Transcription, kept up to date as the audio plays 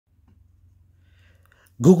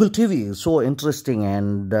Google TV is so interesting,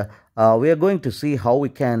 and we are going to see how we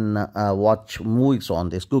can watch movies on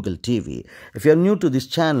this Google TV. If you are new to this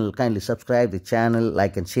channel, kindly subscribe the channel,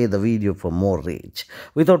 like and share the video for more reach.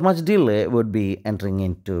 Without much delay, we would be entering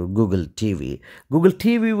into Google TV. Google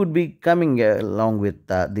TV would be coming along with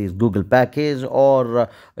this Google package, or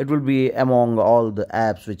it will be among all the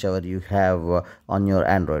apps whichever you have on your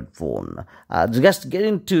Android phone. Just get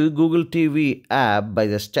into Google TV app by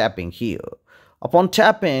just tapping here. Upon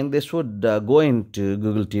tapping, this would go into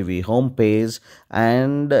Google TV homepage,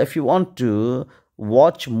 and if you want to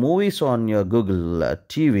watch movies on your Google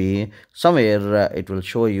TV, somewhere it will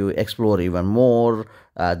show you explore even more.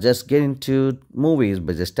 Just get into movies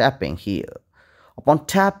by just tapping here. Upon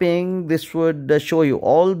tapping, this would show you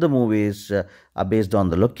all the movies based on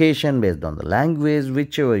the location, based on the language,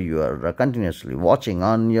 whichever you are continuously watching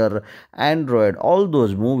on your Android. All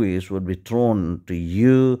those movies would be thrown to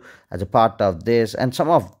you as a part of this, and some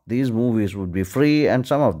of these movies would be free, and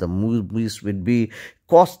some of the movies would be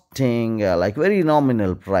costing like very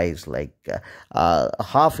nominal price, like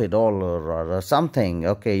half a dollar or something.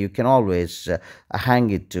 Okay, you can always hang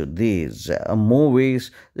it to these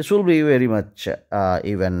movies. This will be very much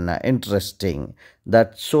even interesting.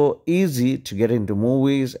 That's so easy to get into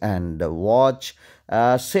movies and watch.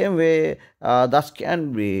 Same way that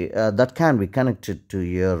can be connected to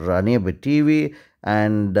your nearby TV,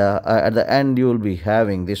 and at the end you will be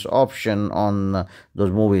having this option on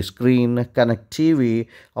those movie screen, connect TV.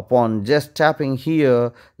 Upon just tapping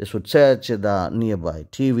here, this would search the nearby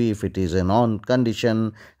TV if it is in on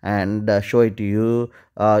condition and show it to you.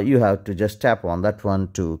 You have to just tap on that one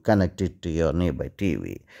to connect it to your nearby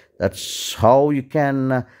TV. That's how you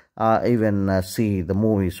can even see the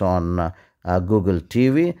movies on Google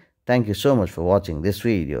TV. Thank you so much for watching this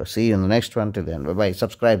video. See you in the next one. Till then, bye-bye.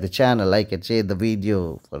 Subscribe the channel, like and share the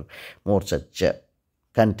video for more such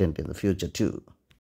content in the future too.